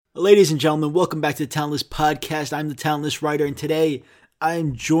Ladies and gentlemen, welcome back to the Talentless Podcast. I'm the Talentless Writer, and today I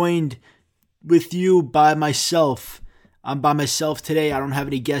am joined with you by myself. I'm by myself today. I don't have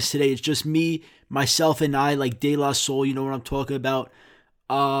any guests today. It's just me, myself, and I, like De La Soul. You know what I'm talking about.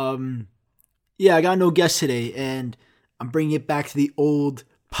 I got no guests today, and I'm bringing it back to the old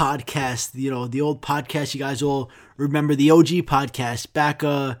podcast. The old podcast. You guys all remember the OG podcast back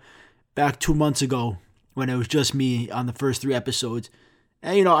 2 months ago when it was just me on the first 3 episodes.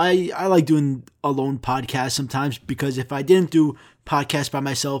 And, I like doing alone podcasts sometimes because if I didn't do podcasts by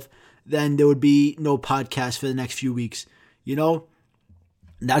myself, then there would be no podcast for the next few weeks.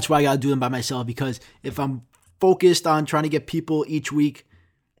 That's why I got to do them by myself, because if I'm focused on trying to get people each week,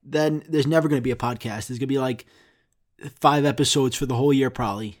 then there's never going to be a podcast. There's going to be like 5 episodes for the whole year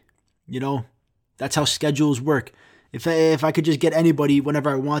probably. That's how schedules work. If I could just get anybody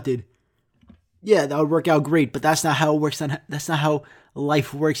whenever I wanted, yeah, that would work out great, but that's not how it works. That's not how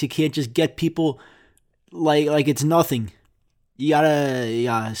life works. You can't just get people like it's nothing. You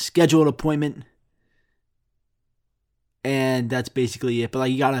gotta schedule an appointment, and that's basically it. But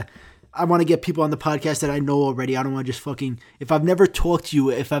I want to get people on the podcast that I know already. I don't want to just if I've never talked to you,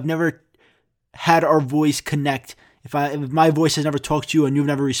 if I've never had our voice connect, if my voice has never talked to you and you've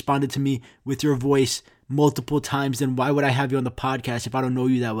never responded to me with your voice multiple times, then why would I have you on the podcast if I don't know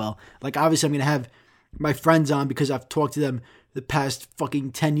you that well? Like, obviously I'm going to have my friends on because I've talked to them the past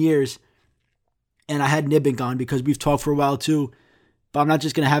 10 years, and I had Nibbink on because we've talked for a while too, but I'm not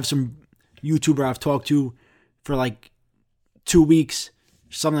just going to have some YouTuber I've talked to for like 2 weeks,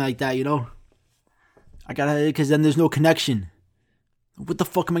 something like that, because then there's no connection. What the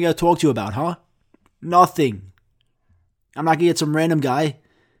fuck am I going to talk to you about, huh? Nothing. I'm not going to get some random guy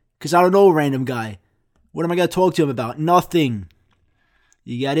because I don't know a random guy. What am I going to talk to him about? Nothing.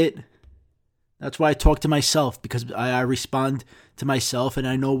 You get it? That's why I talk to myself, because I respond to myself and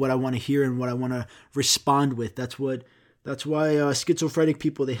I know what I want to hear and what I want to respond with. That's why schizophrenic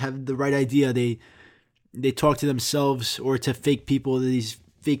people, they have the right idea. They talk to themselves or to fake people, these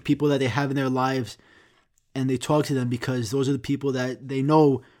fake people that they have in their lives, and they talk to them because those are the people that they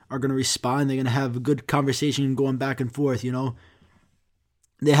know are going to respond. They're going to have a good conversation going back and forth,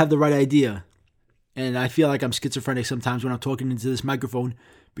 They have the right idea. And I feel like I'm schizophrenic sometimes when I'm talking into this microphone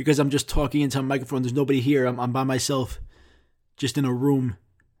because I'm just talking into a microphone. There's nobody here. I'm by myself, just in a room,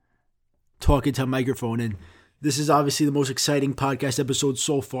 talking to a microphone. And this is obviously the most exciting podcast episode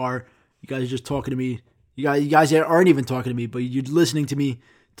so far. You guys are just talking to me. You guys aren't even talking to me, but you're listening to me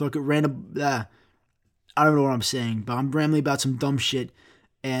talk at random. I don't know what I'm saying, but I'm rambling about some dumb shit.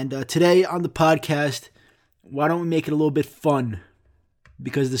 And today on the podcast, why don't we make it a little bit fun?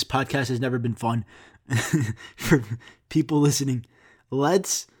 Because this podcast has never been fun for people listening.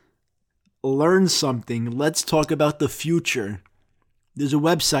 Let's learn something. Let's talk about the future. There's a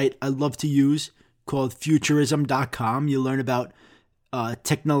website I love to use called futurism.com. You learn about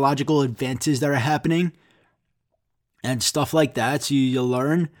technological advances that are happening and stuff like that. So you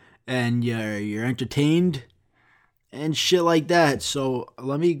learn and you're entertained and shit like that. So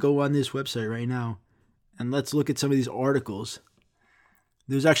let me go on this website right now and let's look at some of these articles.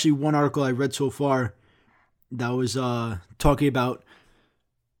 There's actually one article I read so far that was talking about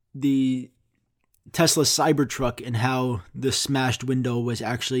the Tesla Cybertruck and how the smashed window was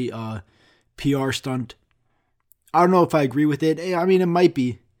actually a PR stunt. I don't know if I agree with it. I mean, it might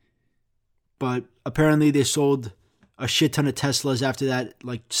be. But apparently they sold a shit ton of Teslas after that,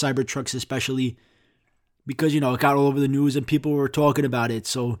 like Cybertrucks especially, because, it got all over the news and people were talking about it.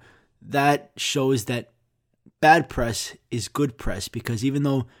 So that shows that bad press is good press, because even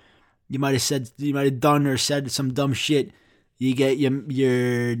though you might have done or said some dumb shit, you get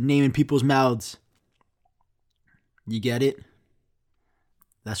your name in people's mouths. You get it?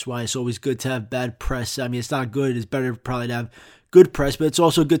 That's why it's always good to have bad press. I mean, it's not good. It's better probably to have good press, but it's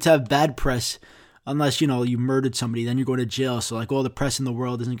also good to have bad press. Unless, you murdered somebody, then you're going to jail. So like all the press in the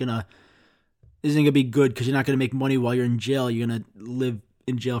world isn't gonna be good, because you're not gonna make money while you're in jail. You're gonna live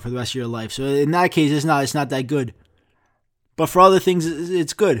in jail for the rest of your life. So in that case, it's not that good. But for other things,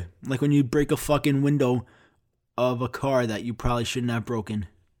 it's good. Like when you break a fucking window of a car that you probably shouldn't have broken,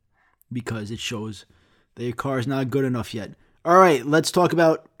 because it shows that your car is not good enough yet. All right, let's talk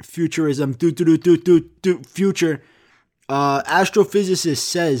about futurism. Future. Astrophysicist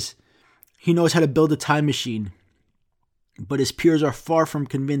says he knows how to build a time machine, but his peers are far from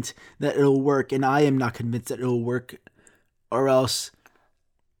convinced that it'll work, and I am not convinced that it'll work, or else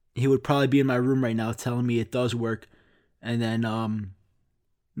he would probably be in my room right now telling me it does work, and then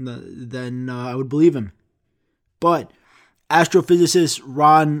I would believe him. But astrophysicist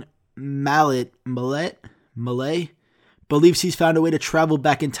Ron Mallet believes he's found a way to travel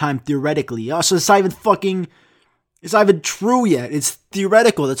back in time theoretically. So it's not even true yet. It's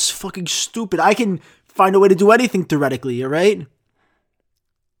theoretical. That's fucking stupid. I can find a way to do anything theoretically, alright?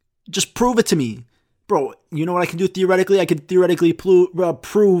 Just prove it to me. Bro, you know what I can do theoretically? I can theoretically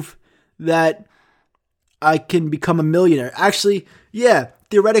prove that I can become a millionaire. Actually, yeah,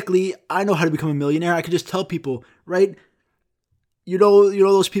 theoretically, I know how to become a millionaire. I can just tell people, right? You know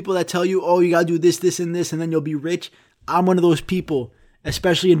those people that tell you, oh, you gotta do this, this, and this, and then you'll be rich? I'm one of those people,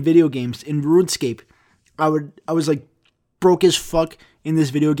 especially in video games. In RuneScape, I was like broke as fuck in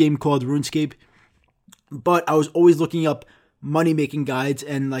this video game called RuneScape, but I was always looking up money-making guides,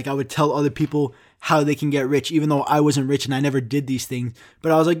 and like I would tell other people how they can get rich, even though I wasn't rich and I never did these things.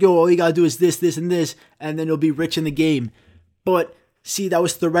 But I was like, yo, all you gotta do is this, this, and this, and then you'll be rich in the game. But see, that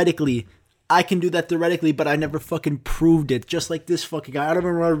was theoretically. I can do that theoretically, but I never fucking proved it. Just like this fucking guy. I don't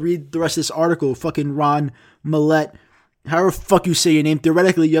even want to read the rest of this article. Fucking Ron Millett. However fuck you say your name.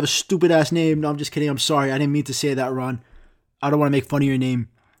 Theoretically, you have a stupid ass name. No, I'm just kidding. I'm sorry. I didn't mean to say that, Ron. I don't want to make fun of your name.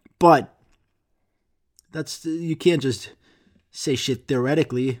 But you can't just say shit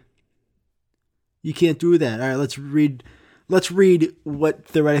theoretically. You can't do that. All right, let's read what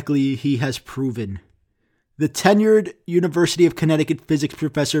theoretically he has proven. The tenured University of Connecticut physics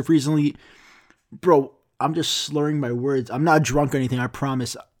professor recently... Bro, I'm just slurring my words. I'm not drunk or anything, I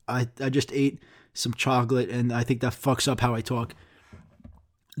promise. I just ate some chocolate and I think that fucks up how I talk.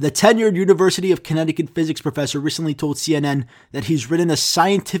 The tenured University of Connecticut physics professor recently told CNN that he's written a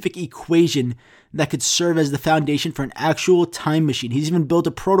scientific equation that could serve as the foundation for an actual time machine. He's even built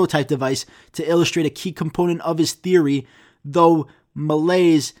a prototype device to illustrate a key component of his theory, though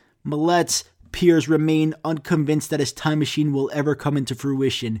Millett's peers remain unconvinced that his time machine will ever come into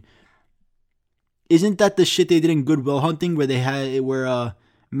fruition. Isn't that the shit they did in Good Will Hunting where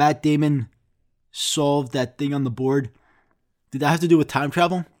Matt Damon solved that thing on the board? Did that have to do with time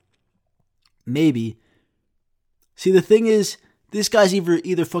travel? Maybe. See, the thing is, this guy's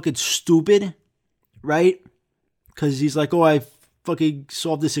either fucking stupid, right? Because he's like, oh, I fucking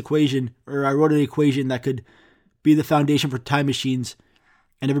solved this equation, or I wrote an equation that could be the foundation for time machines.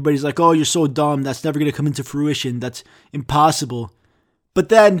 And everybody's like, oh, you're so dumb. That's never going to come into fruition. That's impossible. But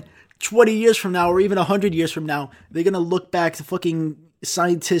then 20 years from now, or even 100 years from now, they're going to look back, to fucking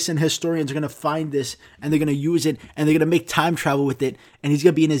scientists and historians are going to find this, and they're going to use it, and they're going to make time travel with it, and he's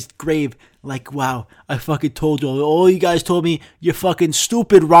going to be in his grave like, wow, I fucking told you. All you guys told me, you're fucking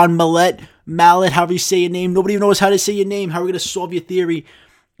stupid, Ron Millett, however you say your name. Nobody even knows how to say your name. How are we going to solve your theory?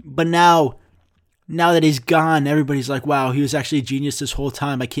 But now that he's gone, everybody's like, wow, he was actually a genius this whole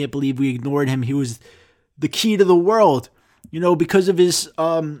time. I can't believe we ignored him. He was the key to the world. Because of his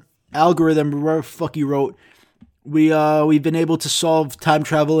algorithm, whatever the fuck he wrote, we've been able to solve time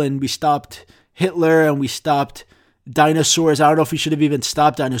travel, and we stopped Hitler, and we stopped dinosaurs. I don't know if we should have even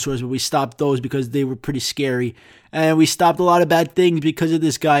stopped dinosaurs, but we stopped those because they were pretty scary. And we stopped a lot of bad things because of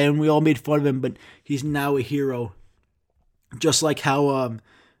this guy, and we all made fun of him, but he's now a hero. Just like how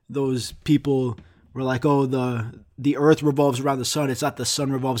those people were like, oh, the earth revolves around the sun. It's not the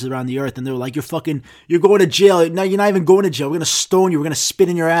sun revolves around the earth. And they were like, you're going to jail. No, you're not even going to jail. We're going to stone you. We're going to spit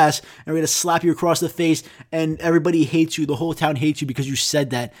in your ass. And we're going to slap you across the face. And everybody hates you. The whole town hates you because you said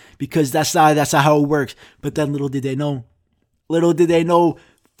that. Because that's not how it works. But then little did they know,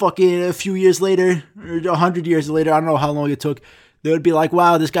 fucking a few years later, or 100 years later, I don't know how long it took, they would be like,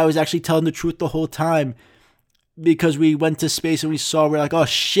 wow, this guy was actually telling the truth the whole time. Because we went to space and we're like, oh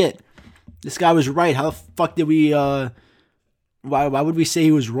shit. This guy was right. How the fuck did we, why would we say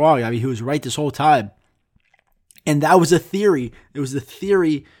he was wrong? I mean, he was right this whole time. And that was a theory. It was the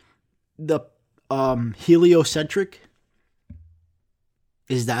theory, the heliocentric.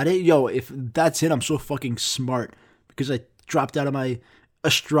 Is that it? Yo, if that's it, I'm so fucking smart. Because I dropped out of my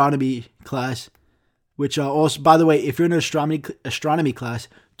astronomy class. Which also, by the way, if you're in an astronomy class,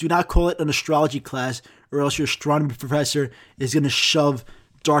 do not call it an astrology class, or else your astronomy professor is going to shove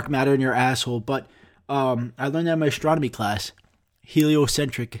dark matter in your asshole. But I learned that in my astronomy class,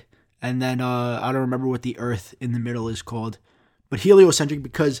 heliocentric, and then I don't remember what the Earth in the middle is called, but heliocentric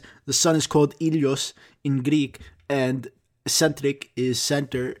because the sun is called Ilios in Greek, and centric is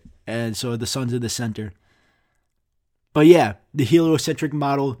center, and so the sun's in the center. But yeah, the heliocentric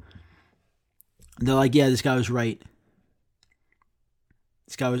model. They're like, yeah, this guy was right.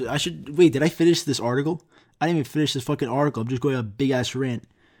 Did I finish this article? I didn't even finish this fucking article. I'm just going on a big-ass rant.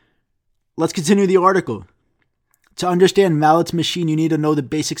 Let's continue the article. To understand Mallett's machine, you need to know the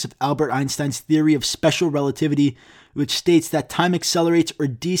basics of Albert Einstein's theory of special relativity, which states that time accelerates or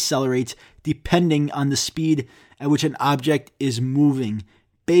decelerates depending on the speed at which an object is moving.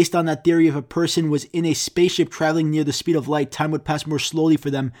 Based on that theory, if a person was in a spaceship traveling near the speed of light, time would pass more slowly for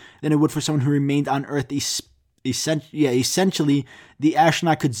them than it would for someone who remained on Earth. Essentially, the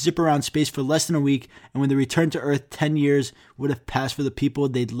astronaut could zip around space for less than a week, and when they returned to Earth, 10 years would have passed for the people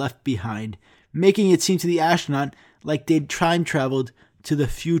they'd left behind, making it seem to the astronaut like they'd time traveled to the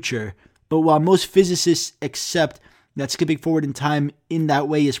future. But while most physicists accept that skipping forward in time in that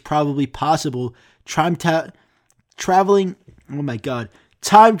way is probably possible, time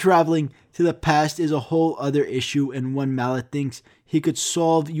traveling to the past is a whole other issue, and one Mallet thinks he could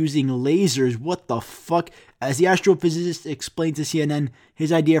solve using lasers. What the fuck? As the astrophysicist explained to CNN,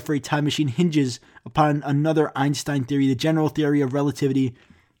 his idea for a time machine hinges upon another Einstein theory, the general theory of relativity.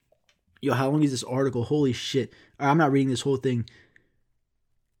 Yo, how long is this article? Holy shit. I'm not reading this whole thing.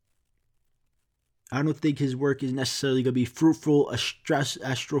 I don't think his work is necessarily going to be fruitful,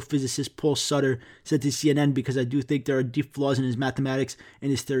 astrophysicist Paul Sutter said to CNN, because I do think there are deep flaws in his mathematics and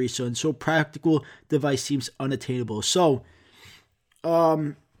his theory. So practical device seems unattainable. So,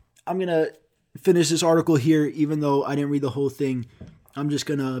 I'm going to finish this article here, even though I didn't read the whole thing. I'm just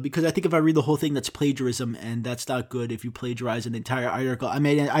going to, because I think if I read the whole thing, that's plagiarism, and that's not good if you plagiarize an entire article. I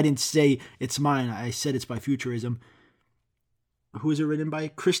didn't say it's mine. I said it's by Futurism. Who is it written by?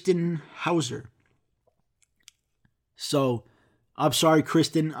 Kristen Hauser. So, I'm sorry,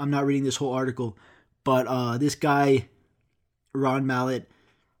 Kristen, I'm not reading this whole article, but this guy, Ron Mallet,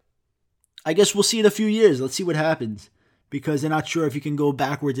 I guess we'll see in a few years. Let's see what happens, because they're not sure if you can go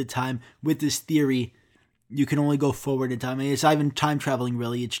backwards in time with this theory. You can only go forward in time. It's not even time traveling,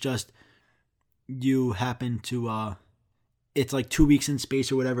 really. It's just you happen to, it's like 2 weeks in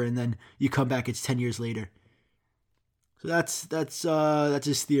space or whatever, and then you come back, it's 10 years later. So that's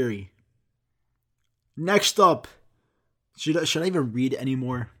his theory. Next up. Should I even read any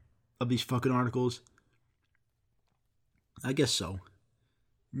more of these fucking articles? I guess so.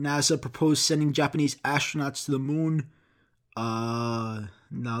 NASA proposed sending Japanese astronauts to the moon. No,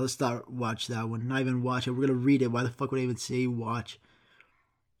 let's not watch that one. Not even watch it. We're gonna read it. Why the fuck would I even say watch?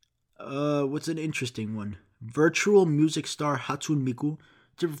 What's an interesting one? Virtual music star Hatsune Miku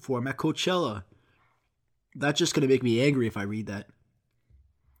to perform at Coachella. That's just gonna make me angry if I read that,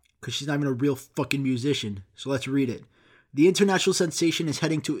 because she's not even a real fucking musician. So let's read it. The international sensation is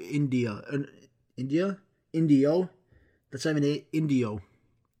heading to India. India? Indio? That's not even Indio.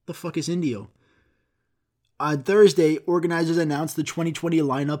 The fuck is Indio? On Thursday, organizers announced the 2020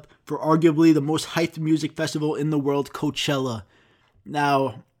 lineup for arguably the most hyped music festival in the world, Coachella.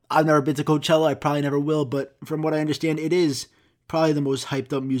 Now, I've never been to Coachella. I probably never will. But from what I understand, it is probably the most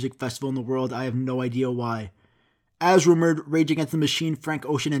hyped up music festival in the world. I have no idea why. As rumored, Rage Against the Machine, Frank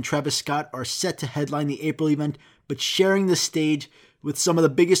Ocean, and Travis Scott are set to headline the April event, but sharing the stage with some of the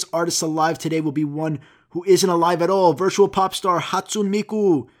biggest artists alive today will be one who isn't alive at all, virtual pop star Hatsune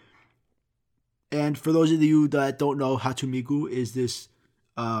Miku. And for those of you that don't know, Hatsune Miku is this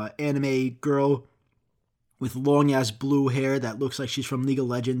anime girl with long-ass blue hair that looks like she's from League of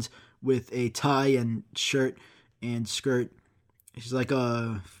Legends, with a tie and shirt and skirt. She's like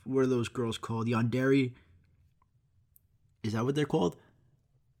what are those girls called? Yandere? Is that what they're called?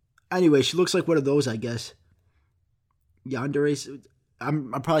 Anyway, she looks like one of those, I guess. Yandere.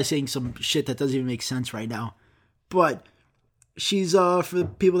 I'm probably saying some shit that doesn't even make sense right now. But she's, for the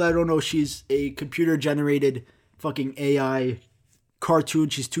people that don't know, she's a computer-generated fucking AI cartoon.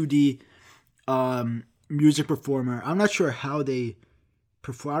 She's 2D music performer. I'm not sure how they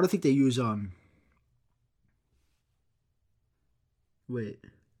perform. I don't think they use, wait.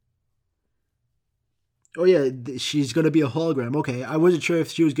 Oh yeah, she's going to be a hologram. Okay, I wasn't sure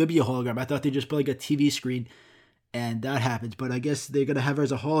if she was going to be a hologram. I thought they just put like a TV screen and that happens. But I guess they're going to have her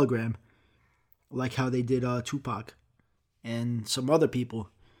as a hologram, like how they did Tupac and some other people.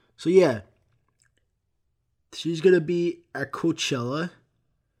 So yeah, she's going to be at Coachella,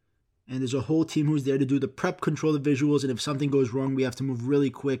 and there's a whole team who's there to do the prep, control the visuals, and if something goes wrong, we have to move really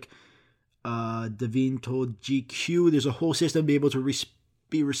quick. Devine told GQ there's a whole system to be able to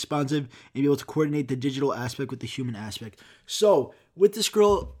be responsive and be able to coordinate the digital aspect with the human aspect. So, with this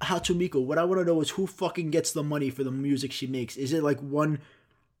girl, Hatsune Miku, what I want to know is who fucking gets the money for the music she makes. Is it like one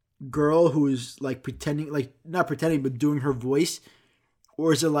girl who's like pretending, like not pretending, but doing her voice?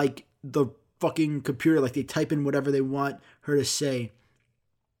 Or is it like the fucking computer, like they type in whatever they want her to say,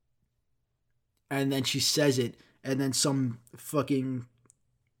 and then she says it, and then some fucking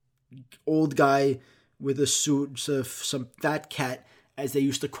old guy with a suit, so some fat cat, as they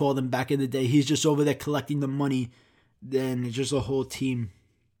used to call them back in the day, he's just over there collecting the money. Then it's just a whole team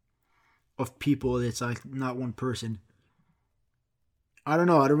of people. It's like not one person. I don't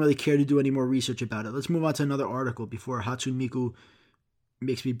know. I don't really care to do any more research about it. Let's move on to another article before Hatsune Miku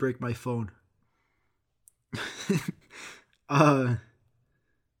makes me break my phone. What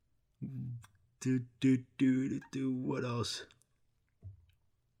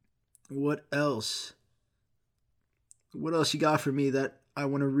else? What else you got for me that I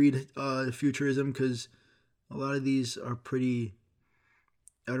want to read futurism? Because a lot of these are pretty...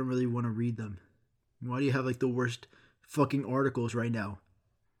 I don't really want to read them. Why do you have like the worst fucking articles right now?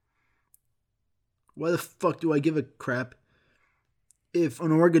 Why the fuck do I give a crap if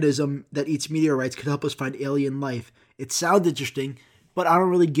an organism that eats meteorites could help us find alien life? It sounds interesting, but I don't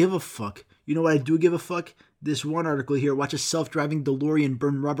really give a fuck. You know what I do give a fuck? This one article here, watch a self-driving DeLorean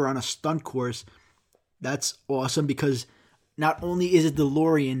burn rubber on a stunt course. That's awesome because not only is a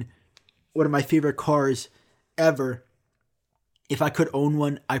DeLorean one of my favorite cars ever, if I could own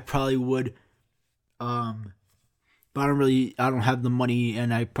one, I probably would. But I don't have the money,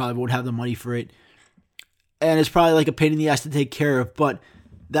 and I probably won't have the money for it. And it's probably like a pain in the ass to take care of, but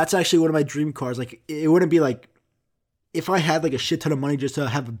that's actually one of my dream cars. Like, it wouldn't be like, if I had like a shit ton of money just to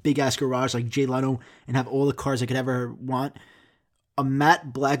have a big ass garage like Jay Leno and have all the cars I could ever want, a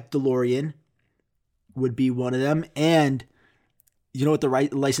matte black DeLorean would be one of them. And you know what the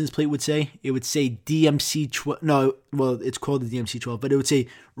license plate would say? It would say DMC 12. No, well, it's called the DMC 12, but it would say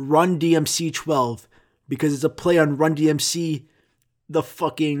Run DMC 12 because it's a play on Run DMC, the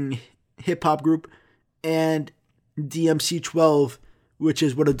fucking hip hop group, and DMC 12, which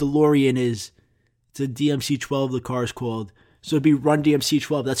is what a DeLorean is. It's a DMC 12, the car is called. So it'd be Run DMC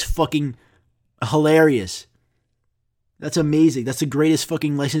 12. That's fucking hilarious. That's amazing. That's the greatest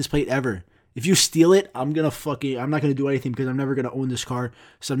fucking license plate ever. If you steal it, I'm not going to do anything because I'm never going to own this car.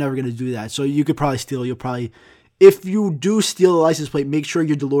 So I'm never going to do that. So you could probably steal. If you do steal a license plate, make sure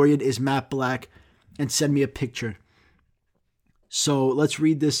your DeLorean is matte black and send me a picture. So let's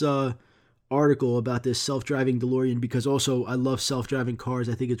read this article about this self-driving DeLorean because also I love self-driving cars.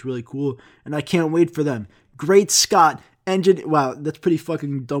 I think it's really cool and I can't wait for them. Great Scott wow, that's pretty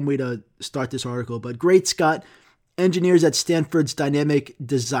fucking dumb way to start this article, but Great Scott, engineers at Stanford's Dynamic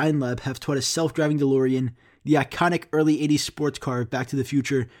Design Lab have taught a self-driving DeLorean, the iconic early 80s sports car of Back to the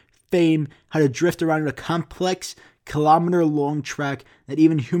Future fame, how to drift around a complex, kilometer-long track that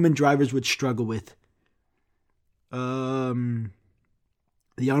even human drivers would struggle with.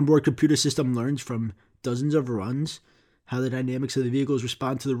 The onboard computer system learns from dozens of runs how the dynamics of the vehicles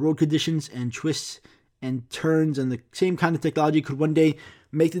respond to the road conditions and twists and turns, and the same kind of technology could one day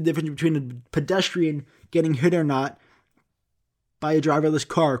make the difference between a pedestrian getting hit or not by a driverless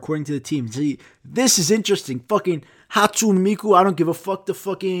car, according to the team. See, this is interesting. Fucking Hatsune Miku, I don't give a fuck. The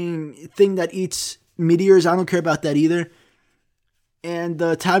fucking thing that eats meteors, I don't care about that either. And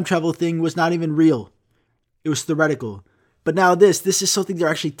the time travel thing was not even real. It was theoretical. But now this is something they're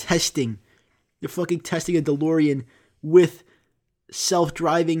actually testing. They're fucking testing a DeLorean with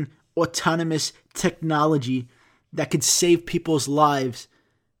self-driving, autonomous technology that could save people's lives.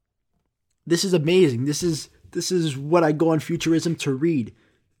 This is amazing. This is what I go on Futurism to read.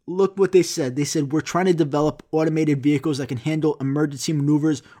 Look what they said. They said, we're trying to develop automated vehicles that can handle emergency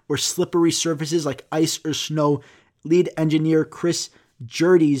maneuvers or slippery surfaces like ice or snow. Lead engineer Chris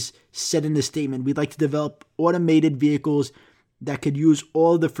Gerdes said in a statement, we'd like to develop automated vehicles that could use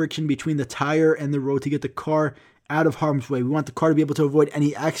all of the friction between the tire and the road to get the car out of harm's way. We want the car to be able to avoid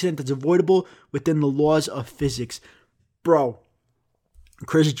any accident that's avoidable within the laws of physics. Bro,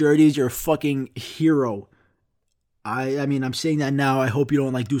 Chris Gerdes, you're a fucking hero. I mean, I'm saying that now. I hope you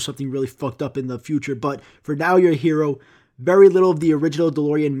don't do something really fucked up in the future. But for now, you're a hero. Very little of the original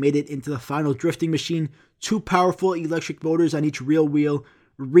DeLorean made it into the final drifting machine. 2 powerful electric motors on each rear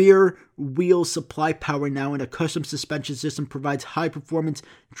wheel supply power now, and a custom suspension system provides high-performance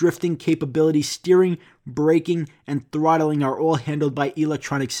drifting capability. Steering, braking, and throttling are all handled by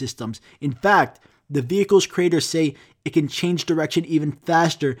electronic systems. In fact, the vehicle's creators say it can change direction even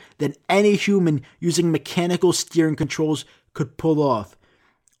faster than any human using mechanical steering controls could pull off,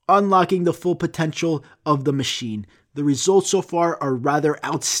 unlocking the full potential of the machine. The results so far are rather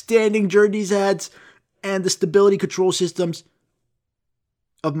outstanding, Gerdes adds, and the stability control systems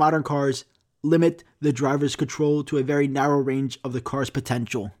of modern cars limit the driver's control to a very narrow range of the car's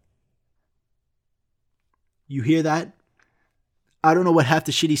potential. You hear that? I don't know what half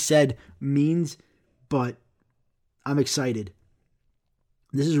the shit he said means, but I'm excited.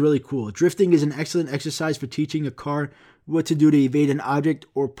 This is really cool. Drifting is an excellent exercise for teaching a car what to do to evade an object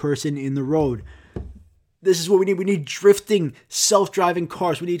or person in the road. This is what we need. We need drifting, self-driving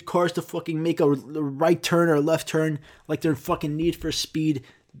cars. We need cars to fucking make a right turn or a left turn like they're in fucking Need for Speed.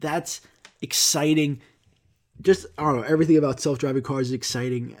 That's exciting. Just, I don't know, everything about self-driving cars is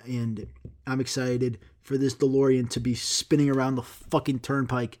exciting, and I'm excited for this DeLorean to be spinning around the fucking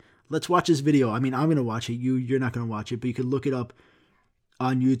turnpike. Let's watch this video. I mean, I'm going to watch it. You're not going to watch it, but you can look it up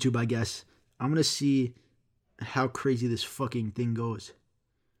on YouTube, I guess. I'm going to see how crazy this fucking thing goes.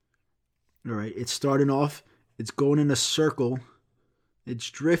 All right, it's starting off. It's going in a circle. It's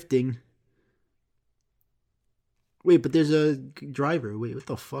drifting. Wait, but there's a driver. Wait, what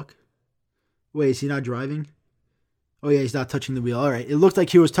the fuck? Wait, is he not driving? Oh yeah, he's not touching the wheel. All right, it looked like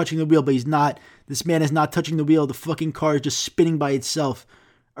he was touching the wheel, but he's not. This man is not touching the wheel. The fucking car is just spinning by itself.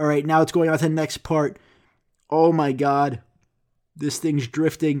 All right, now it's going on to the next part. Oh my God. This thing's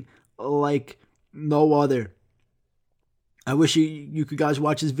drifting like no other. I wish you could guys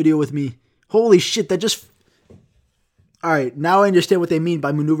watch this video with me. Holy shit, that just... Alright, now I understand what they mean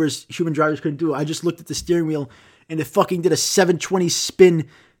by maneuvers human drivers couldn't do. I just looked at the steering wheel and it fucking did a 720 spin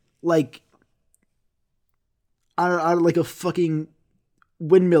like... I don't like a fucking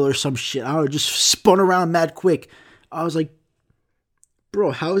windmill or some shit. I don't know, just spun around mad quick. I was like,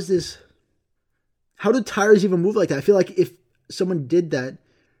 bro, how is this... How do tires even move like that? I feel like if someone did that...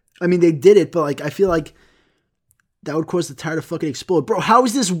 I mean, they did it, but like I feel like that would cause the tire to fucking explode. Bro, how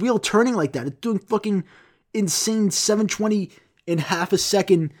is this wheel turning like that? It's doing fucking insane 720 in half a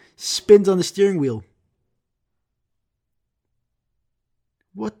second spins on the steering wheel.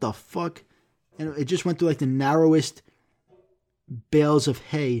 What the fuck? And it just went through like the narrowest bales of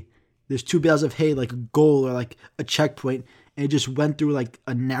hay. There's 2 bales of hay, like a goal or like a checkpoint. And it just went through like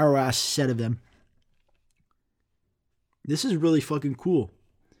a narrow ass set of them. This is really fucking cool.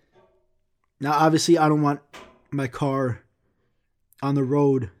 Now, obviously, I don't want my car on the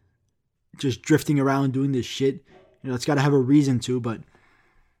road just drifting around doing this shit. You know, it's got to have a reason to, but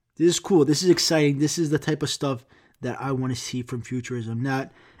this is cool. This is exciting. This is the type of stuff that I want to see from futurism.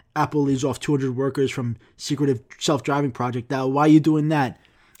 Not Apple leaves off 200 workers from secretive self-driving project. Now, why are you doing that?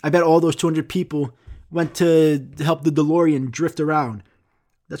 I bet all those 200 people went to help the DeLorean drift around.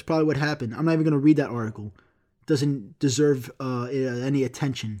 That's probably what happened. I'm not even going to read that article. It doesn't deserve any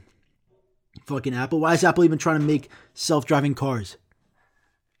attention. Fucking Apple. Why is Apple even trying to make self-driving cars?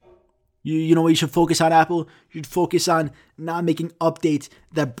 You know what you should focus on, Apple? You should focus on not making updates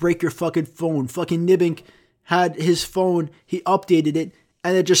that break your fucking phone. Fucking Nibink had his phone, he updated it,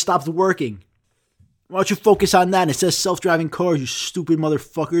 and it just stopped working. Why don't you focus on that? It says self-driving cars, you stupid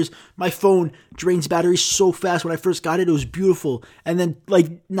motherfuckers. My phone drains battery so fast. When I first got it, it was beautiful. And then,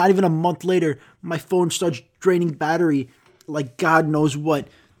 like, not even a month later, my phone starts draining battery like God knows what.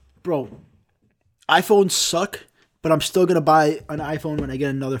 Bro, iPhones suck, but I'm still going to buy an iPhone when I get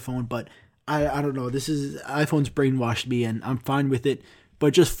another phone. But I don't know. iPhone's brainwashed me, and I'm fine with it.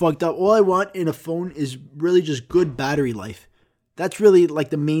 But just fucked up. All I want in a phone is really just good battery life. That's really, like,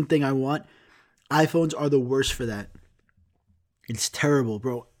 the main thing I want. iPhones are the worst for that. It's terrible,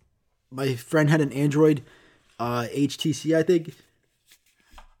 bro. My friend had an Android, HTC, I think.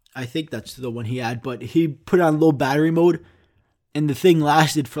 I think that's the one he had. But he put it on low battery mode. And the thing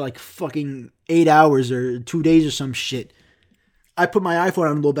lasted for like fucking 8 hours or 2 days or some shit. I put my iPhone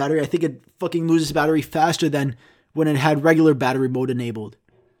on low battery. I think it fucking loses battery faster than when it had regular battery mode enabled.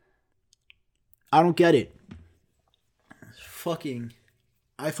 I don't get it. Fucking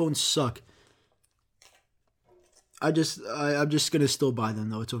iPhones suck. I'm just going to still buy them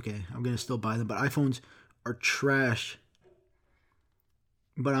though. It's okay. I'm going to still buy them. But iPhones are trash.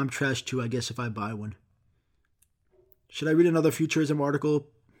 But I'm trash too, I guess, if I buy one. Should I read another futurism article?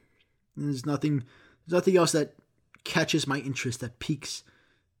 There's nothing else that catches my interest, that piques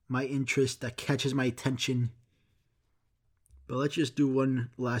my interest, that catches my attention. But let's just do one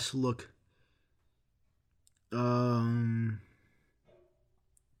last look. Nah,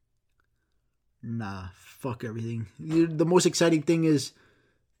 fuck everything. The most exciting thing is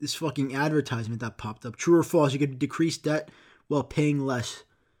this fucking advertisement that popped up. True or false, you could decrease debt while paying less.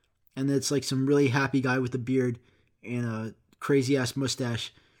 And it's like some really happy guy with a beard and a crazy ass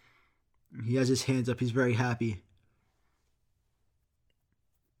mustache. He has his hands up. He's very happy.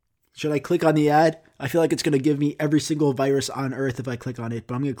 Should I click on the ad? I feel like it's going to give me every single virus on earth if I click on it.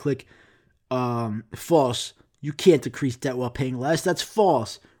 But I'm going to click false. You can't decrease debt while paying less. That's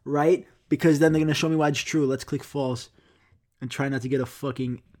false, right? Because then they're going to show me why it's true. Let's click false. And try not to get a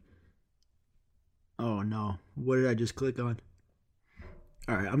fucking... Oh no. What did I just click on?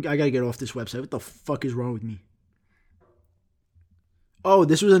 Alright, I got to get off this website. What the fuck is wrong with me? Oh,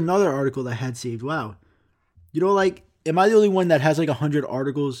 this was another article that I had saved. Wow. You know, like, am I the only one that has like 100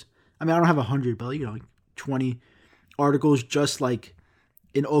 articles? I mean, I don't have 100, but you know, like 20 articles just like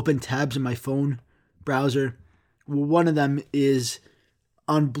in open tabs in my phone browser. One of them is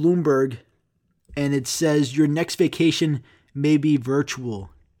on Bloomberg, and it says your next vacation may be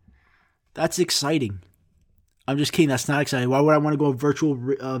virtual. That's exciting. I'm just kidding. That's not exciting. Why would I want to go on virtual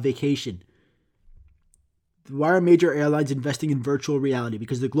vacation? Why are major airlines investing in virtual reality?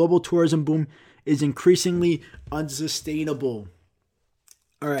 Because the global tourism boom is increasingly unsustainable.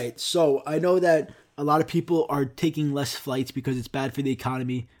 All right, so I know that a lot of people are taking less flights because it's bad for the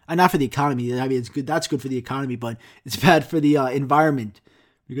economy. Not for the economy. I mean, it's good. That's good for the economy, but it's bad for the environment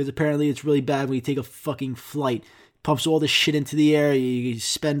because apparently it's really bad when you take a fucking flight. It pumps all this shit into the air. You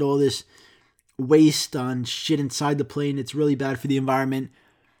spend all this waste on shit inside the plane. It's really bad for the environment.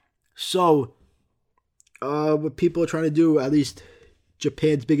 So, what people are trying to do, at least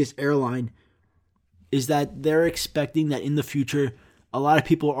Japan's biggest airline, is that they're expecting that in the future, a lot of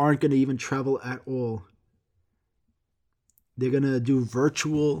people aren't going to even travel at all. They're going to do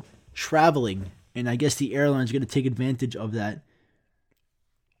virtual traveling. And I guess the airline's going to take advantage of that.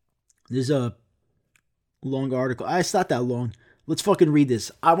 There's a long article. It's not that long. Let's fucking read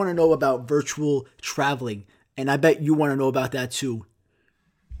this. I want to know about virtual traveling. And I bet you want to know about that too.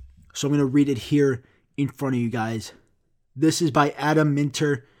 So I'm going to read it here in front of you guys. This is by Adam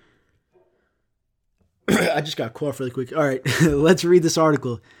Minter. I just got cough really quick. All right, let's read this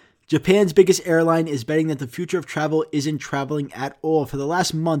article. Japan's biggest airline is betting that the future of travel isn't traveling at all. For the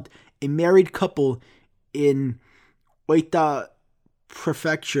last month, a married couple in Oita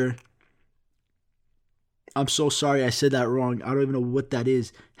Prefecture, I'm so sorry I said that wrong. I don't even know what that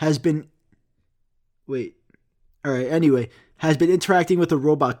is, has been interacting with a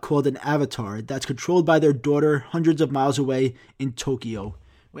robot called an avatar that's controlled by their daughter hundreds of miles away in Tokyo.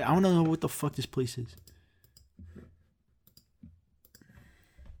 Wait, I want to know what the fuck this place is.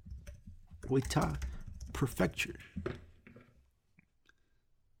 Oita Prefecture.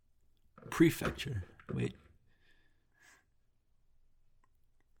 Wait.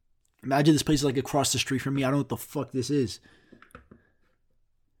 Imagine this place is like across the street from me. I don't know what the fuck this is.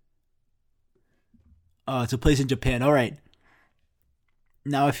 It's a place in Japan. All right.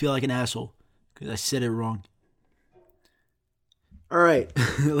 Now I feel like an asshole because I said it wrong. All right.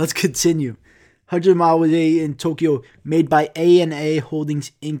 Let's continue. 100 Mile Way in Tokyo, made by A&A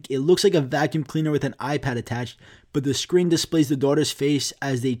Holdings Inc. It looks like a vacuum cleaner with an iPad attached, but the screen displays the daughter's face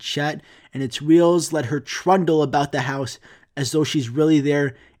as they chat, and its wheels let her trundle about the house as though she's really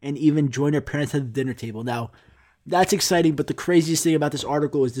there and even join her parents at the dinner table. Now, that's exciting, but the craziest thing about this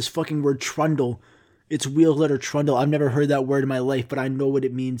article is this fucking word trundle. Its wheels let her trundle. I've never heard that word in my life, but I know what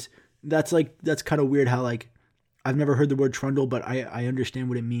it means. That's kind of weird how, like, I've never heard the word trundle, but I understand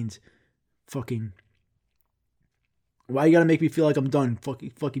what it means. Fucking. Why you gotta make me feel like I'm done?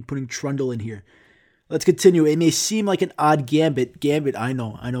 Fucking putting trundle in here. Let's continue. It may seem like an odd gambit. Gambit, I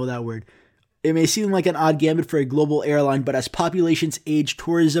know that word. It may seem like an odd gambit for a global airline, but as populations age,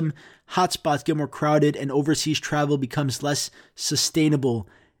 tourism hotspots get more crowded and overseas travel becomes less sustainable.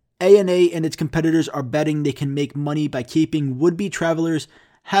 ANA and its competitors are betting they can make money by keeping would-be travelers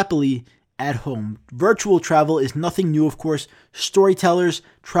happily at home. Virtual travel is nothing new, of course. Storytellers,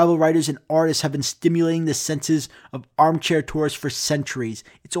 travel writers, and artists have been stimulating the senses of armchair tourists for centuries.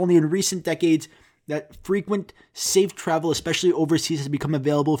 It's only in recent decades that frequent, safe travel, especially overseas, has become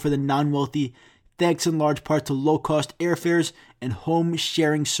available for the non-wealthy, thanks in large part to low-cost airfares and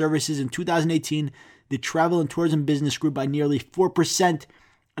home-sharing services. In 2018, the travel and tourism business grew by nearly 4%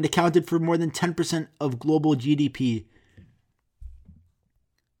 and accounted for more than 10% of global GDP.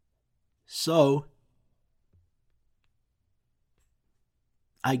 So,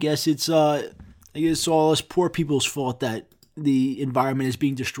 I guess it's all us poor people's fault that the environment is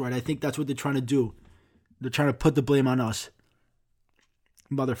being destroyed. I think that's what they're trying to do. They're trying to put the blame on us.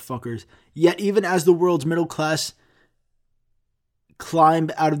 Motherfuckers. Yet, even as the world's middle class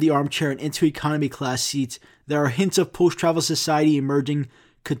climb out of the armchair and into economy class seats, there are hints of post-travel society emerging.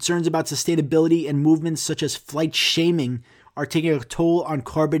 Concerns about sustainability and movements such as flight shaming are taking a toll on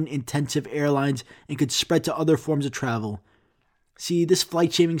carbon-intensive airlines and could spread to other forms of travel. See, this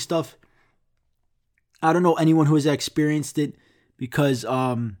flight shaming stuff, I don't know anyone who has experienced it because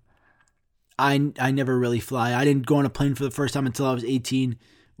I never really fly. I didn't go on a plane for the first time until I was 18,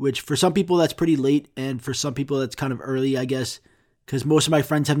 which for some people that's pretty late, and for some people that's kind of early, I guess, because most of my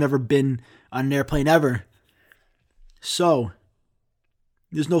friends have never been on an airplane ever. So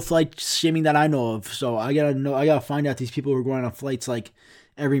there's no flight shaming that I know of. So I gotta find out these people who are going on flights like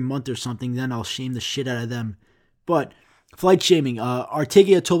every month or something. Then I'll shame the shit out of them. But flight shaming are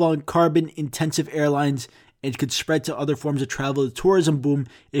taking a toll on carbon-intensive airlines and could spread to other forms of travel. The tourism boom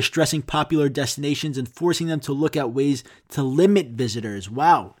is stressing popular destinations and forcing them to look at ways to limit visitors.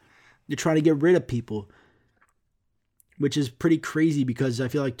 Wow, they're trying to get rid of people, which is pretty crazy because I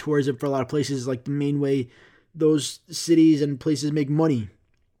feel like tourism for a lot of places is like the main way those cities and places make money.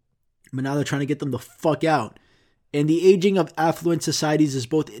 But now they're trying to get them the fuck out. And the aging of affluent societies is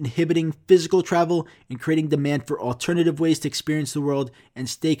both inhibiting physical travel and creating demand for alternative ways to experience the world and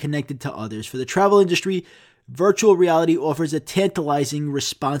stay connected to others. For the travel industry, virtual reality offers a tantalizing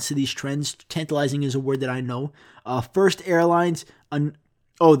response to these trends. Tantalizing is a word that I know. First Airlines,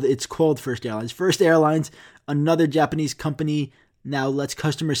 it's called First Airlines. First Airlines, another Japanese company, now lets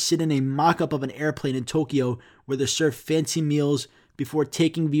customers sit in a mock-up of an airplane in Tokyo where they're served fancy meals before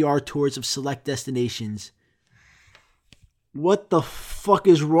taking VR tours of select destinations. What the fuck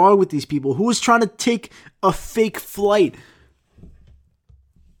is wrong with these people? Who is trying to take a fake flight?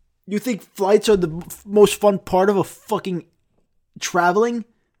 You think flights are the most fun part of a fucking traveling?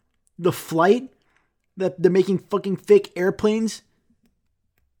 The flight? That they're making fucking fake airplanes?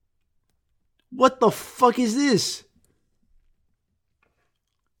 What the fuck is this?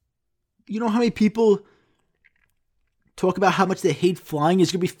 You know how many people talk about how much they hate flying?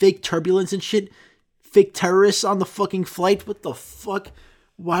 There's gonna be fake turbulence and shit. Fake terrorists on the fucking flight? What the fuck?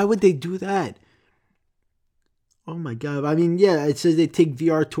 Why would they do that? Oh my god. I mean, yeah, it says they take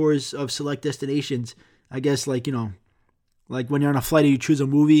VR tours of select destinations. I guess, like, you know, like when you're on a flight and you choose a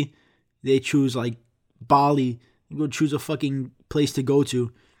movie, they choose, like, Bali. You go choose a fucking place to go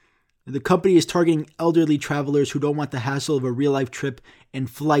to. The company is targeting elderly travelers who don't want the hassle of a real-life trip, and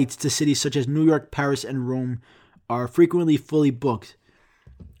flights to cities such as New York, Paris, and Rome are frequently fully booked.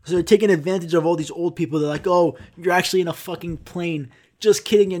 So they're taking advantage of all these old people. They're like, oh, you're actually in a fucking plane. Just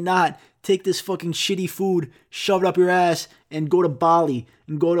kidding, you're not. Take this fucking shitty food, shove it up your ass, and go to Bali,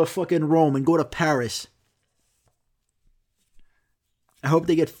 and go to fucking Rome, and go to Paris. I hope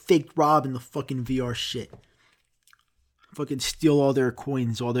they get fake robbed in the fucking VR shit. Fucking steal all their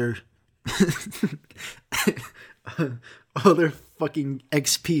coins, all their... all their fucking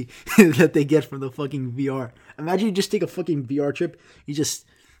XP that they get from the fucking VR. Imagine you just take a fucking VR trip. You just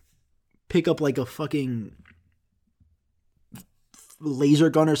pick up like a fucking laser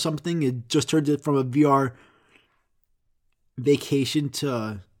gun or something. It just turns it from a VR vacation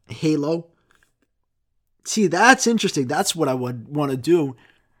to Halo. See, that's interesting. That's what I would want to do.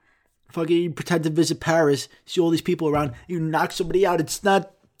 Fucking you pretend to visit Paris, see all these people around, you knock somebody out. It's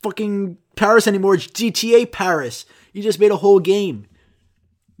not fucking Paris anymore. It's GTA Paris. You just made a whole game.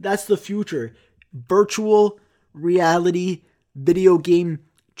 That's the future. Virtual reality video game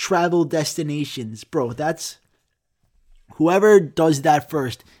travel destinations. Bro, that's... Whoever does that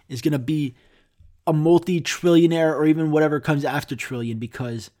first is going to be a multi-trillionaire or even whatever comes after trillion,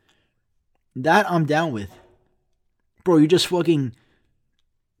 because that I'm down with. Bro, you're just fucking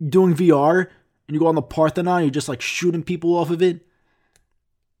doing VR and you go on the Parthenon, you're just like shooting people off of it.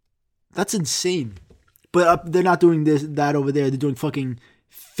 That's insane. But they're not doing that over there. They're doing fucking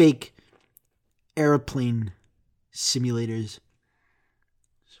fake airplane simulators.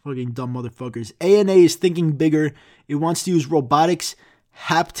 Fucking dumb motherfuckers. ANA is thinking bigger. It wants to use robotics,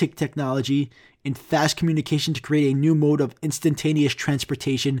 haptic technology, and fast communication to create a new mode of instantaneous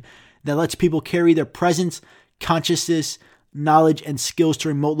transportation that lets people carry their presence, consciousness, knowledge, and skills to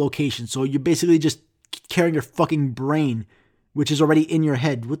remote locations. So you're basically just carrying your fucking brain, which is already in your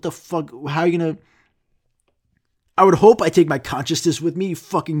head. What the fuck? How are you gonna... I would hope I take my consciousness with me.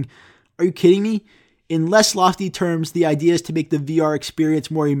 Are you kidding me? In less lofty terms, the idea is to make the VR experience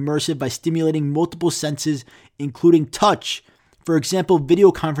more immersive by stimulating multiple senses, including touch. For example,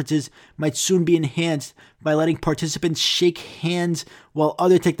 video conferences might soon be enhanced by letting participants shake hands, while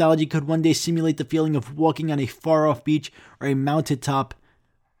other technology could one day simulate the feeling of walking on a far-off beach or a mountaintop.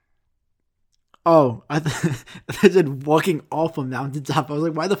 Oh, I said walking off a mountaintop. I was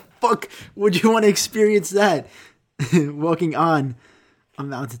like, why the fuck would you want to experience that? Walking on a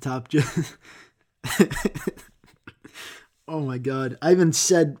mountaintop. Just... Oh my god. I even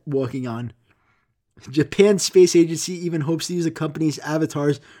said walking on. Japan Space Agency even hopes to use the company's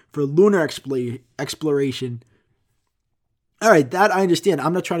avatars for lunar exploration. Alright, that I understand.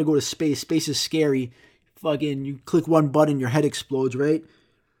 I'm not trying to go to space. Space is scary. Fucking, you click one button, your head explodes, right?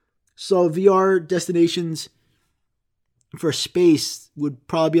 So VR destinations for space would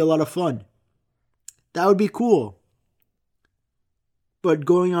probably be a lot of fun. That would be cool. But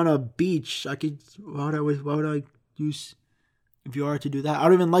going on a beach, why would I use VR to do that? I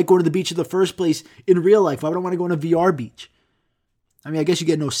don't even like going to the beach in the first place in real life. Why would I want to go on a VR beach? I mean, I guess you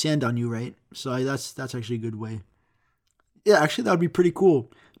get no sand on you, right? So that's actually a good way. Yeah, actually, that would be pretty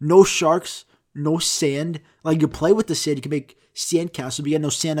cool. No sharks, no sand. Like, you play with the sand, you can make sand castles, but you get no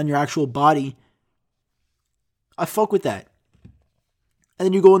sand on your actual body. I fuck with that. And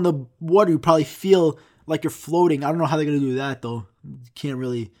then you go in the water, you probably feel like you're floating. I don't know how they're going to do that, though. You can't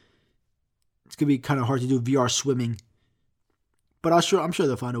really... It's going to be kind of hard to do VR swimming. But I'm sure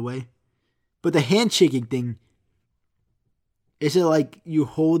they'll find a way. But the handshaking thing, Is it like you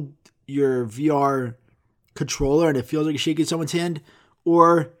hold your VR controller and it feels like you're shaking someone's hand?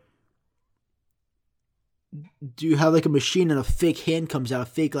 Or do you have like a machine and a fake hand comes out,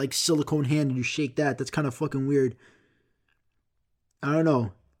 fake like silicone hand, and you shake that? That's kind of fucking weird. I don't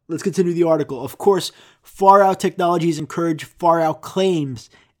know. Let's continue the article. Of course, far out technologies encourage far out claims.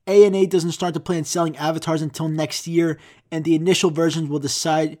 ANA doesn't start to plan selling avatars until next year, and the initial versions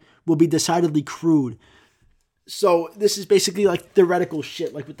will be decidedly crude. So this is basically like theoretical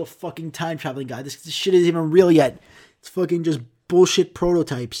shit, like with the fucking time traveling guy. This shit isn't even real yet. It's fucking just bullshit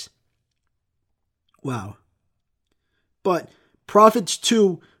prototypes. Wow. But profits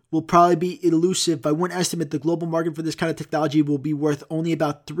too will probably be elusive. By one estimate, the global market for this kind of technology will be worth only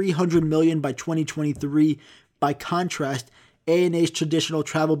about $300 million by 2023. By contrast, ANA's traditional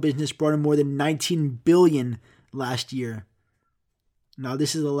travel business brought in more than $19 billion last year. Now,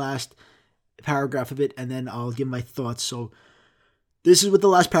 this is the last paragraph of it, and then I'll give my thoughts. So, this is what the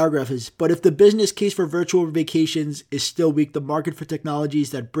last paragraph is. But if the business case for virtual vacations is still weak, the market for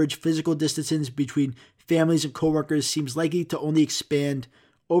technologies that bridge physical distances between families and coworkers seems likely to only expand.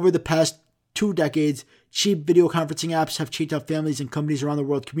 Over the past 2 decades, cheap video conferencing apps have changed how families and companies around the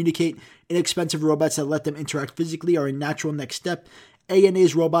world communicate. Inexpensive robots that let them interact physically are a natural next step.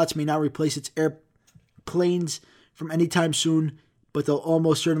 ANA's robots may not replace its airplanes from any time soon, but they'll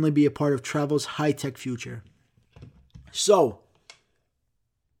almost certainly be a part of travel's high-tech future. So,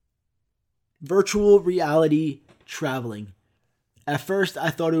 virtual reality traveling. At first, I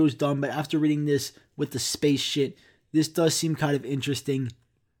thought it was dumb, but after reading this with the space shit, this does seem kind of interesting.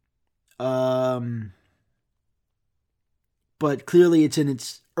 But clearly it's in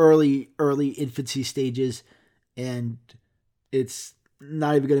its early infancy stages, and it's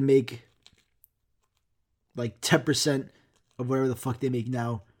not even going to make like 10% of whatever the fuck they make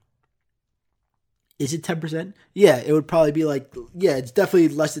now. Is it 10%? Yeah, it would probably be like, yeah, it's definitely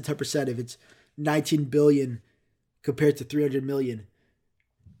less than 10% if it's 19 billion compared to 300 million.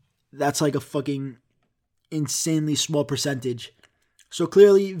 That's like a fucking insanely small percentage. So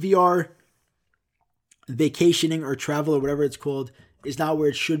clearly VR vacationing or travel or whatever it's called is not where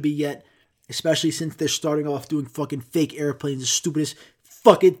it should be yet, especially since they're starting off doing fucking fake airplanes, the stupidest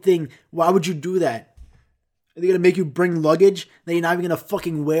fucking thing. Why would you do that? Are they going to make you bring luggage that you're not even going to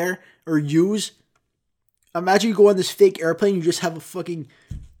fucking wear or use? Imagine you go on this fake airplane, you just have a fucking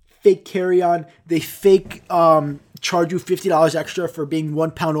fake carry-on. They fake charge you $50 extra for being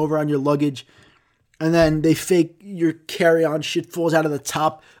 1 pound over on your luggage. And then they fake your carry-on shit falls out of the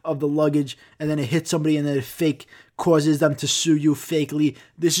top of the luggage, and then it hits somebody, and then it fake causes them to sue you fakely.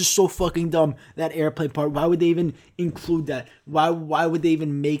 This is so fucking dumb, that airplane part. Why would they even include that? Why would they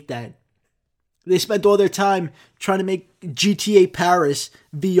even make that? They spent all their time trying to make GTA Paris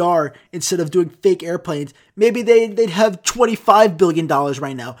VR instead of doing fake airplanes. Maybe they'd have $25 billion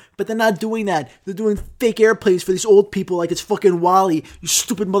right now, but they're not doing that. They're doing fake airplanes for these old people like it's fucking WALL-E. You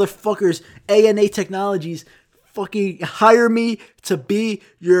stupid motherfuckers. ANA Technologies, fucking hire me to be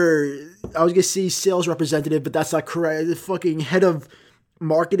your, I was going to say sales representative, but that's not correct. The fucking head of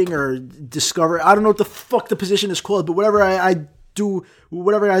marketing or discover. I don't know what the fuck the position is called, but whatever I do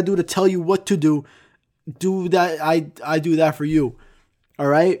to tell you what to do that. I do that for you. All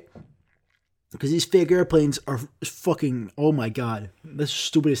right? Because these fake airplanes are fucking, oh my God. That's the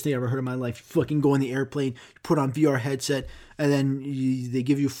stupidest thing I ever heard in my life. You fucking go on the airplane, you put on VR headset, and then they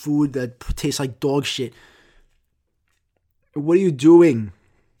give you food that tastes like dog shit. What are you doing?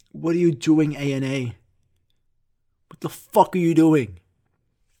 What are you doing, ANA? What the fuck are you doing?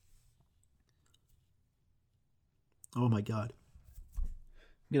 Oh my God.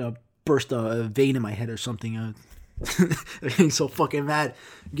 I'm gonna burst a vein in my head or something. I'm getting so fucking mad.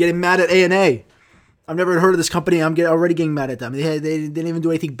 I'm getting mad at ANA. I've never heard of this company. I'm already getting mad at them. They didn't even do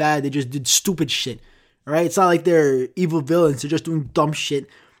anything bad. They just did stupid shit. All right? It's not like they're evil villains. They're just doing dumb shit.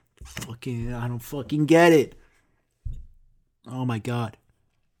 Fucking, I don't fucking get it. Oh my God.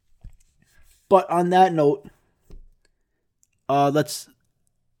 But on that note, let's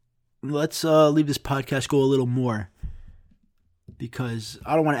leave this podcast go a little more, because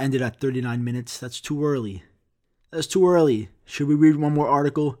I don't want to end it at 39 minutes. That's too early. Should we read one more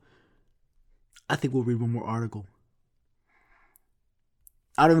article? I think we'll read one more article.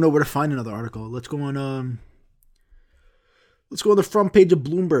 I don't even know where to find another article. Let's go on the front page of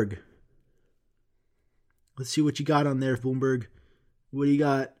Bloomberg. Let's see what you got on there, Bloomberg. What do you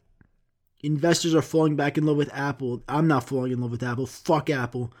got? Investors are falling back in love with Apple. I'm not falling in love with Apple. Fuck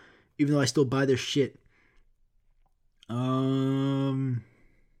Apple. Even though I still buy their shit. Probably,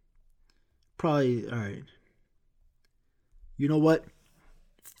 alright. You know what?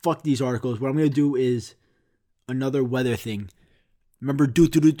 Fuck these articles. What I'm going to do is another weather thing. Remember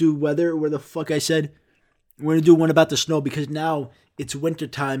do weather, where the fuck I said? We're going to do one about the snow because now it's winter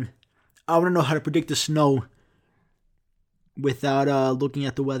time. I want to know how to predict the snow without looking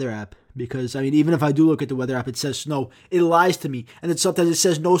at the weather app. Because, I mean, even if I do look at the weather app, it says snow. It lies to me. And then sometimes it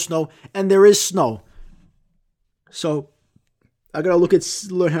says no snow, and there is snow. So, I gotta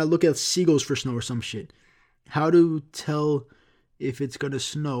learn how to look at seagulls for snow or some shit. How to tell if it's gonna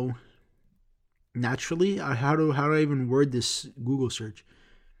snow naturally? How do I even word this Google search?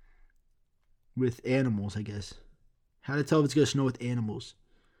 With animals, I guess. How to tell if it's gonna snow with animals.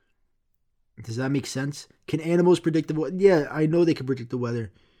 Does that make sense? Can animals predict the weather? Yeah, I know they can predict the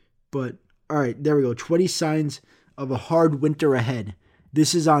weather. But, alright, there we go. 20 signs of a hard winter ahead.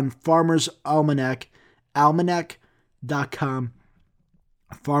 This is on Farmer's Almanac. Almanac.com.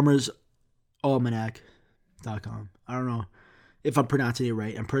 FarmersAlmanac.com. I don't know if I'm pronouncing it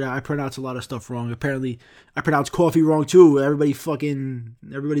right. I pronounce a lot of stuff wrong. Apparently, I pronounce coffee wrong too.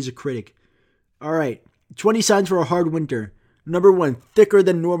 Everybody's a critic. All right. 20 signs for a hard winter. Number 1, thicker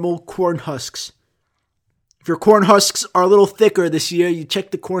than normal corn husks. If your corn husks are a little thicker this year, you check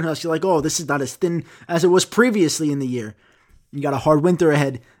the corn husks, you're like, oh, this is not as thin as it was previously in the year. You got a hard winter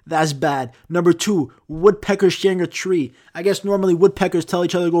ahead. That's bad. Number 2, woodpeckers sharing a tree. I guess normally woodpeckers tell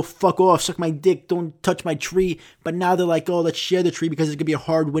each other to go fuck off, suck my dick, don't touch my tree. But now they're like, oh, let's share the tree because it's going to be a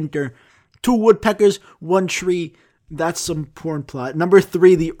hard winter. 2 woodpeckers, 1 tree. That's some porn plot. Number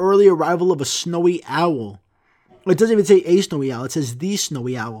 3, the early arrival of a snowy owl. It doesn't even say a snowy owl. It says the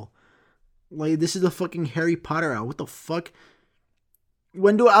snowy owl. Like, this is the fucking Harry Potter owl. What the fuck?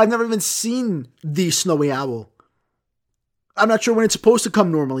 I've never even seen the snowy owl. I'm not sure when it's supposed to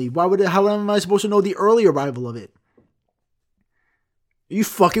come normally. How am I supposed to know the early arrival of it? Are you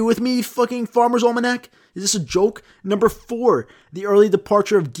fucking with me, fucking Farmer's Almanac? Is this a joke? Number 4, the early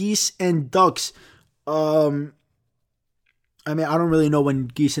departure of geese and ducks. I mean, I don't really know when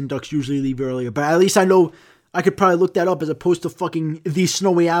geese and ducks usually leave earlier, but at least I know I could probably look that up as opposed to fucking the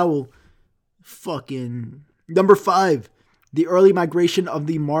snowy owl. Fucking. Number 5, the early migration of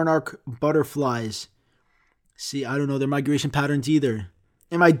the monarch butterflies. See, I don't know their migration patterns either.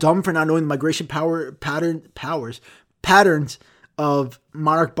 Am I dumb for not knowing the migration patterns of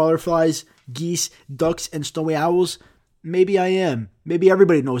monarch butterflies, geese, ducks, and snowy owls? Maybe I am. Maybe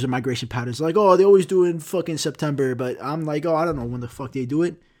everybody knows their migration patterns. Like, oh, they always do it in fucking September. But I'm like, oh, I don't know when the fuck they do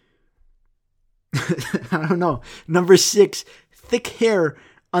it. I don't know. Number 6, thick hair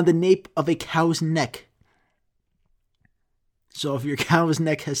on the nape of a cow's neck. So if your cow's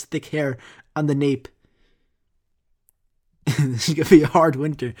neck has thick hair on the nape, this is going to be a hard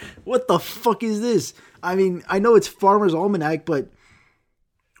winter. What the fuck is this? I mean, I know it's Farmer's Almanac, but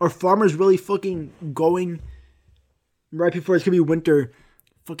are farmers really fucking going right before it's going to be winter,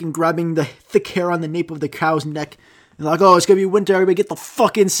 fucking grabbing the thick hair on the nape of the cow's neck and like, oh, it's going to be winter, everybody get the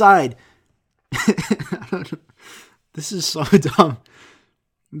fuck inside. I don't know. This is so dumb.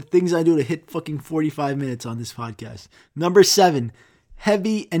 The things I do to hit fucking 45 minutes on this podcast. Number 7,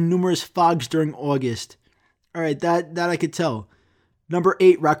 heavy and numerous fogs during August. All right, that I could tell. Number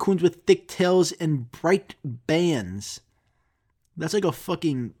 8, raccoons with thick tails and bright bands. That's like a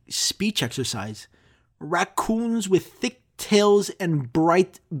fucking speech exercise. Raccoons with thick tails and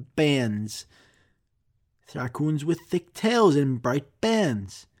bright bands. Raccoons with thick tails and bright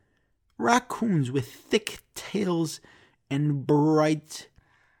bands. Raccoons with thick tails and bright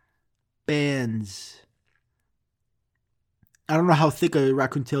bands. I don't know how thick a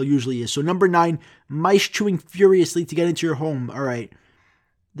raccoon tail usually is. So number 9, mice chewing furiously to get into your home. All right.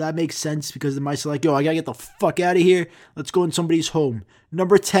 That makes sense because the mice are like, yo, I gotta get the fuck out of here. Let's go in somebody's home.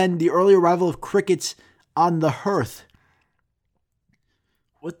 Number 10, the early arrival of crickets on the hearth.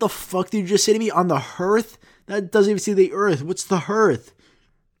 What the fuck did you just say to me? On the hearth? That doesn't even see the earth. What's the hearth?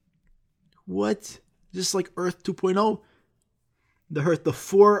 What? Just like Earth 2.0? The hearth, the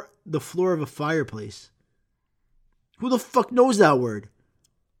floor of a fireplace. Who the fuck knows that word?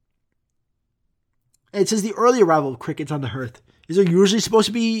 And it says the early arrival of crickets on the hearth. Is there usually supposed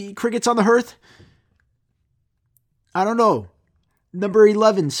to be crickets on the hearth? I don't know. Number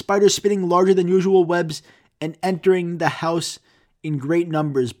 11, spiders spinning larger than usual webs and entering the house in great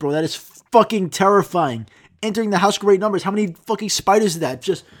numbers. Bro, that is fucking terrifying. Entering the house in great numbers. How many fucking spiders is that?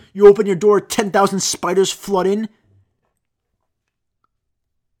 Just, you open your door, 10,000 spiders flood in?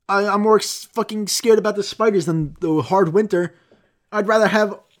 I'm more fucking scared about the spiders than the hard winter. I'd rather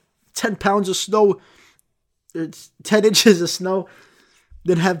have 10 pounds of snow, 10 inches of snow,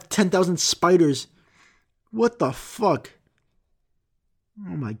 than have 10,000 spiders. What the fuck?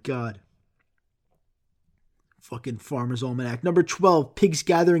 Oh my god. Fucking Farmer's Almanac. Number 12, pigs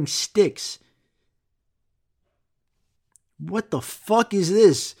gathering sticks. What the fuck is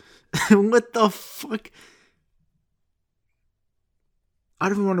this? What the fuck? I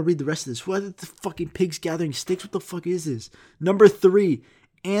don't even want to read the rest of this. What are the fucking pigs gathering sticks? What the fuck is this? Number 3,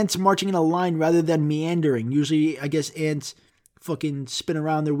 ants marching in a line rather than meandering. Usually, I guess ants fucking spin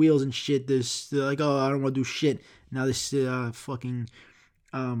around their wheels and shit. They're like, oh, I don't want to do shit. Now this fucking,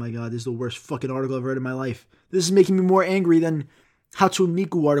 oh my god, this is the worst fucking article I've read in my life. This is making me more angry than Hatsune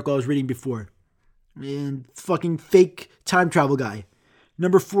Miku article I was reading before. And fucking fake time travel guy.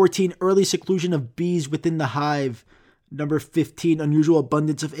 Number 14, early seclusion of bees within the hive. Number 15, unusual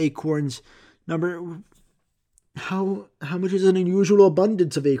abundance of acorns. How much is an unusual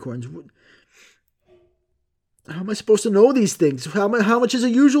abundance of acorns? How am I supposed to know these things? How much is a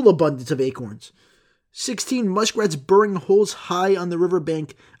usual abundance of acorns? 16, muskrats burrowing holes high on the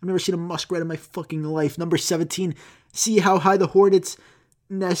riverbank. I've never seen a muskrat in my fucking life. Number 17, see how high the hornet's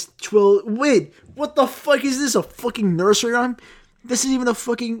nest will... Wait, what the fuck is this? A fucking nursery rhyme? This is even a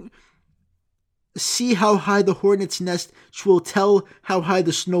fucking... See how high the hornet's nest will tell how high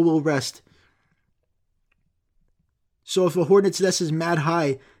the snow will rest. So if a hornet's nest is mad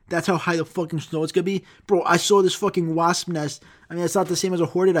high, that's how high the fucking snow is gonna be? Bro, I saw this fucking wasp nest. I mean, it's not the same as a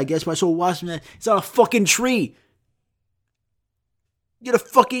hornet, I guess, but I saw a wasp nest. It's on a fucking tree. Get a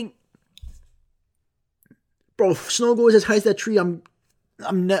fucking... Bro, if snow goes as high as that tree, I'm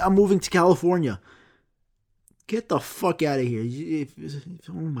moving to California. Get the fuck out of here.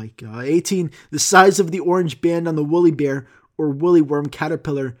 Oh my god. 18, the size of the orange band on the woolly bear or woolly worm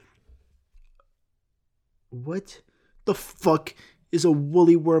caterpillar. What the fuck is a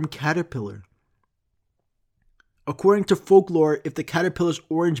woolly worm caterpillar? According to folklore, if the caterpillar's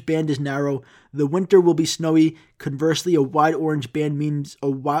orange band is narrow, the winter will be snowy. Conversely, a wide orange band means a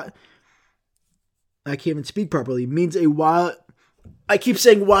wide... I can't even speak properly. Means a wild... I keep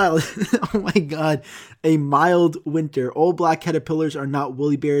saying wild. Oh my god. A mild winter. All black caterpillars are not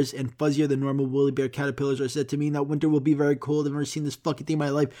woolly bears and fuzzier than normal woolly bear caterpillars are said to mean that winter will be very cold. I've never seen this fucking thing in my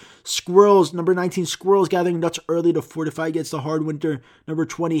life. Squirrels. Number 19, squirrels gathering nuts early to fortify against the hard winter. Number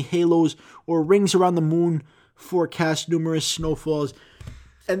 20, halos or rings around the moon forecast numerous snowfalls.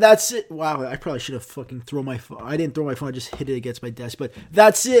 And that's it. Wow, I probably should have fucking thrown my phone. I didn't throw my phone, I just hit it against my desk. But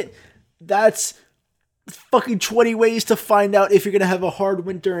that's it. That's fucking 20 ways to find out if you're going to have a hard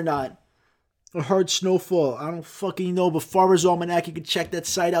winter or not. A hard snowfall. I don't fucking know, but Farmer's Almanac, you can check that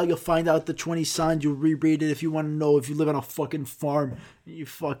site out. You'll find out the 20 signs. You'll reread it if you want to know if you live on a fucking farm. You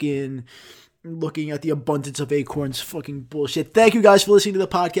fucking looking at the abundance of acorns. Fucking bullshit. Thank you guys for listening to the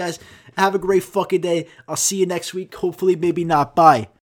podcast. Have a great fucking day. I'll see you next week. Hopefully, maybe not. Bye.